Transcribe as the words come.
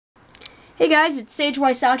Hey guys, it's Sage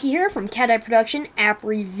Wysocki here from Cat Eye Production App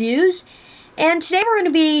Reviews, and today we're going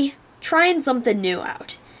to be trying something new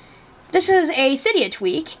out. This is a Cydia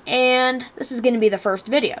tweak, and this is going to be the first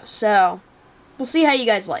video, so we'll see how you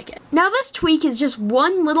guys like it. Now this tweak is just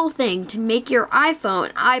one little thing to make your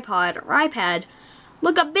iPhone, iPod, or iPad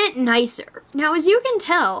look a bit nicer. Now as you can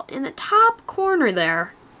tell, in the top corner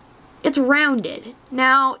there, it's rounded.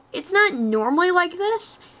 Now, it's not normally like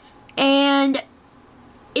this, and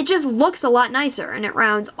it just looks a lot nicer, and it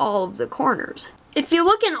rounds all of the corners. If you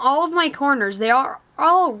look in all of my corners, they are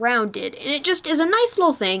all rounded, and it just is a nice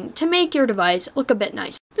little thing to make your device look a bit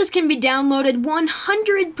nice. This can be downloaded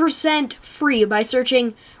 100% free by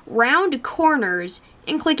searching RoundCorners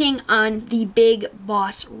and clicking on the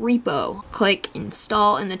BigBoss repo. Click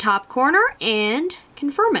Install in the top corner and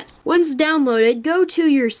confirm it. Once downloaded, go to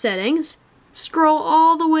your settings, scroll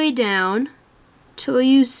all the way down till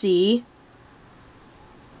you see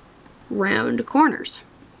RoundCorners.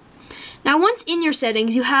 Now once in your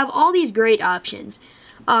settings, you have all these great options.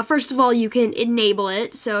 First of all, you can enable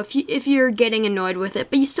it, so if you're getting annoyed with it,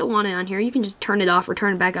 but you still want it on here, you can just turn it off or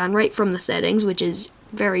turn it back on right from the settings, which is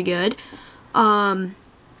very good. Pre-mode,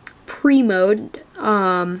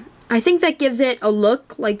 I think that gives it a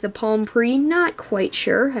look like the Palm Pre, not quite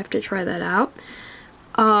sure, have to try that out.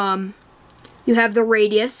 You have the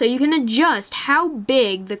radius, so you can adjust how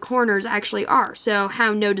big the corners actually are, so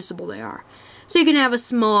how noticeable they are. So you can have a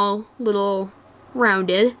small, little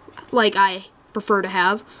rounded, like I prefer to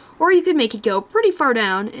have, or you can make it go pretty far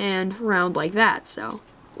down and round like that, so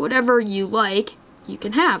whatever you like, you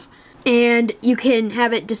can have. And you can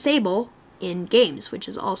have it disable in games, which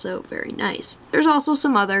is also very nice. There's also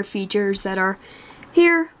some other features that are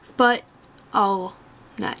here, but I'll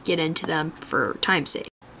not get into them for time's sake.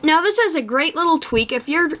 Now this is a great little tweak if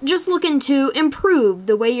you're just looking to improve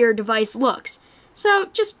the way your device looks. So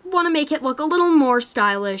just want to make it look a little more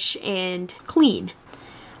stylish and clean.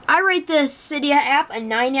 I rate this Cydia app a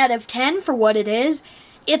 9 out of 10 for what it is.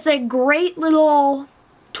 It's a great little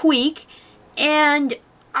tweak, and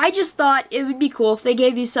I just thought it would be cool if they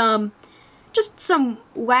gave you just some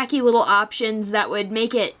wacky little options that would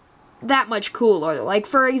make it that much cooler. Like,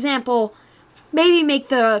 for example, maybe make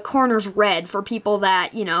the corners red for people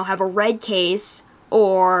that, you know, have a red case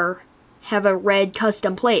or have a red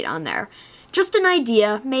custom plate on there. Just an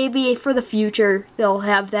idea. Maybe for the future they'll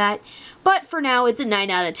have that. But for now, it's a 9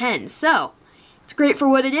 out of 10. So, it's great for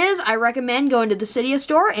what it is. I recommend going to the Cydia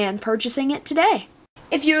store and purchasing it today.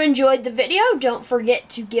 If you enjoyed the video, don't forget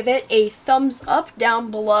to give it a thumbs up down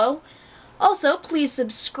below. Also, please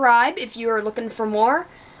subscribe if you are looking for more.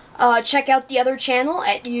 Check out the other channel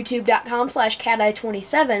at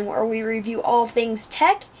youtube.com/cateye27 where we review all things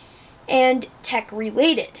tech and tech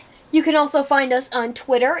related. You can also find us on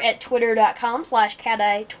Twitter at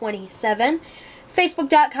twitter.com/cateye27,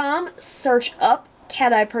 facebook.com, search up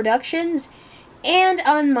Cat Eye Productions, and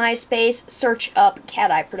on MySpace, search up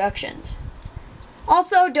Cat Eye Productions.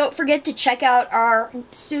 Also, don't forget to check out our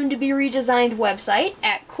soon-to-be redesigned website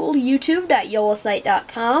at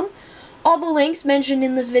coolyoutube.yolasite.com. All the links mentioned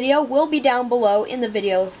in this video will be down below in the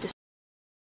video description.